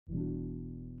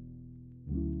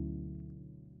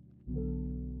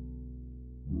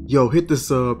Yo, hit the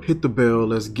sub, hit the bell,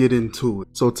 let's get into it.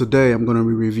 So today I'm gonna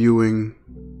be reviewing,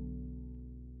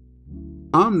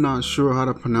 I'm not sure how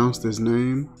to pronounce this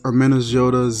name,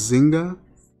 Ermenegildo Zenga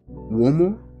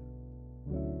Uomo.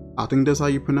 I think that's how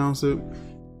you pronounce it.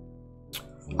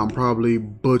 I'm probably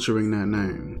butchering that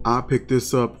name. I picked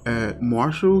this up at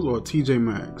Marshall's or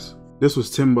TJMaxx. This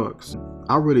was 10 bucks.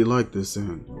 I really like this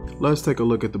scent. Let's take a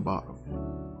look at the bottle.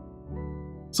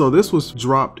 So this was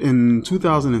dropped in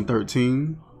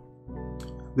 2013.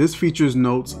 This features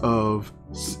notes of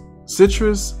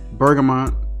citrus,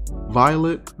 bergamot,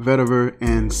 violet, vetiver,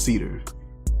 and cedar.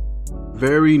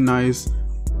 Very nice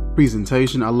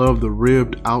presentation. I love the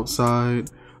ribbed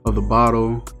outside of the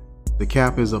bottle. The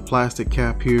cap is a plastic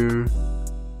cap here.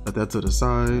 Put that to the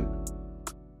side.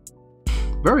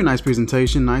 Very nice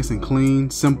presentation, nice and clean,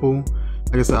 simple.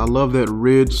 Like I said, I love that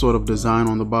ridge sort of design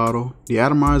on the bottle. The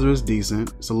atomizer is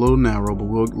decent. It's a little narrow, but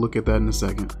we'll look at that in a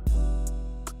second.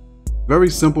 Very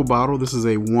simple bottle. This is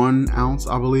a 1 ounce,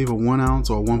 I believe, a 1 ounce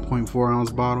or 1.4 ounce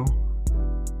bottle.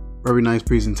 Very nice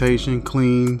presentation,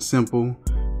 clean, simple,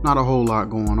 not a whole lot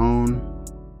going on.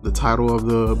 The title of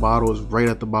the bottle is right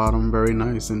at the bottom, very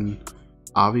nice and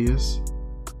obvious.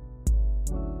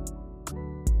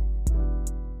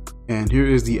 And here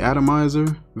is the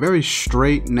atomizer, very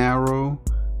straight, narrow,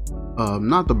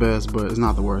 not the best, but it's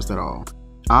not the worst at all.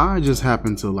 I just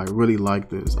happen to really like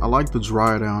this. I like the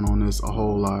dry down on this a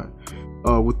whole lot.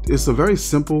 It's a very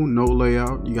simple note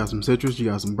layout. You got some citrus, you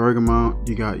got some bergamot,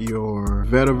 you got your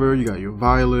vetiver, you got your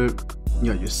violet,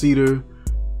 you got your cedar.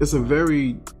 It's a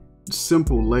very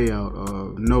simple layout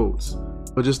of notes,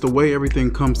 but just the way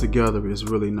everything comes together is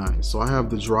really nice. So I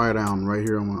have the dry down right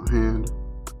here on my hand.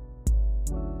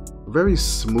 Very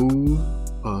smooth,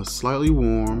 slightly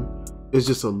warm. It's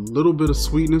just a little bit of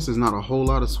sweetness. There's not a whole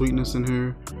lot of sweetness in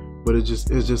here, but it's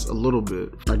just a little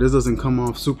bit. Like, this doesn't come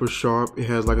off super sharp. It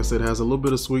has, like I said, it has a little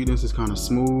bit of sweetness. It's kind of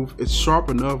smooth. It's sharp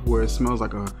enough where it smells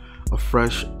like a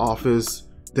fresh office,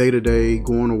 day-to-day,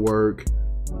 going to work.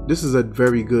 This is a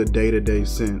very good day-to-day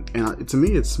scent, and to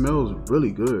me it smells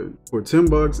really good. For 10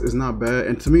 bucks, it's not bad,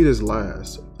 and to me this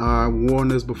lasts. I've worn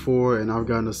this before and I've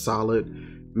gotten a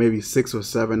solid maybe 6 or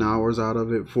 7 hours out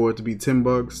of it. For it to be 10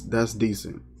 bucks, that's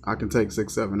decent. I can take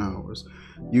 6-7 hours.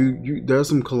 There's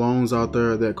some colognes out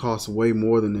there that cost way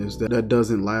more than this that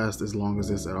doesn't last as long as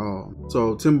this at all.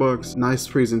 So 10 bucks, nice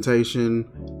presentation,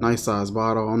 nice size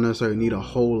bottle. I don't necessarily need a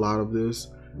whole lot of this.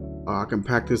 I can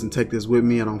pack this and take this with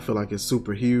me. I don't feel like it's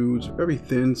super huge. Very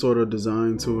thin sort of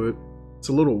design to it. It's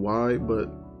a little wide, but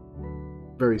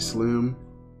very slim.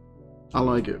 I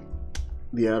like it.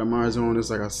 The atomizer on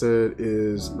this, like I said,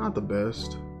 is not the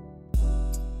best.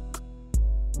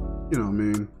 You know what I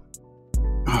mean?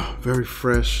 Very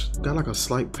fresh. Got like a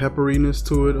slight pepperiness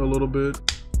to it a little bit.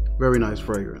 Very nice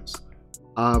fragrance.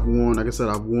 Like I said,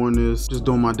 I've worn this just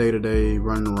doing my day-to-day,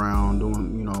 running around,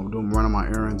 running my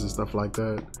errands and stuff like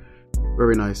that.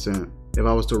 Very nice scent. If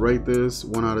I was to rate this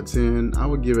 1 out of 10, I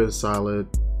would give it a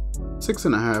solid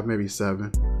 6.5, maybe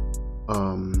 7.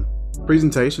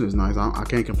 Presentation is nice. I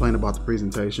can't complain about the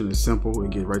presentation. It's simple.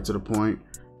 It gets right to the point.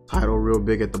 Title real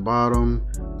big at the bottom.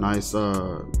 Nice,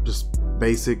 just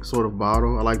basic sort of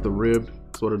bottle. I like the ribbed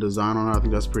sort of design on it. I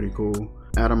think that's pretty cool.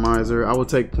 Atomizer, I would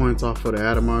take points off for the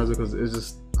atomizer because it's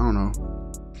just, I don't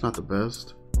know, it's not the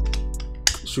best.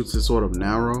 It shoots it sort of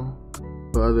narrow,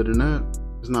 but other than that,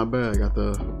 it's not bad. Got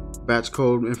the batch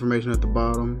code information at the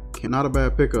bottom. Not a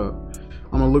bad pickup.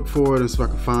 I'm gonna look for it and see if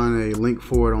I can find a link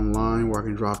for it online where I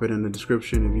can drop it in the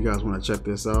description if you guys want to check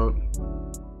this out.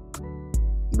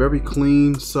 Very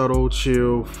clean, subtle,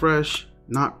 chill, fresh,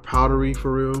 not powdery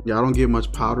for real. Yeah, I don't get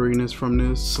much powderiness from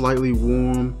this. Slightly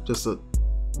warm, just a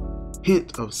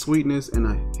hint of sweetness and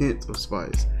a hint of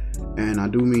spice, and I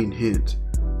do mean hint.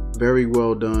 Very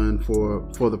well done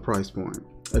for the price point.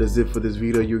 That is it for this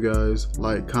video, you guys.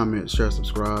 Like, comment, share,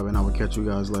 subscribe, and I will catch you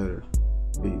guys later.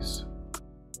 Peace.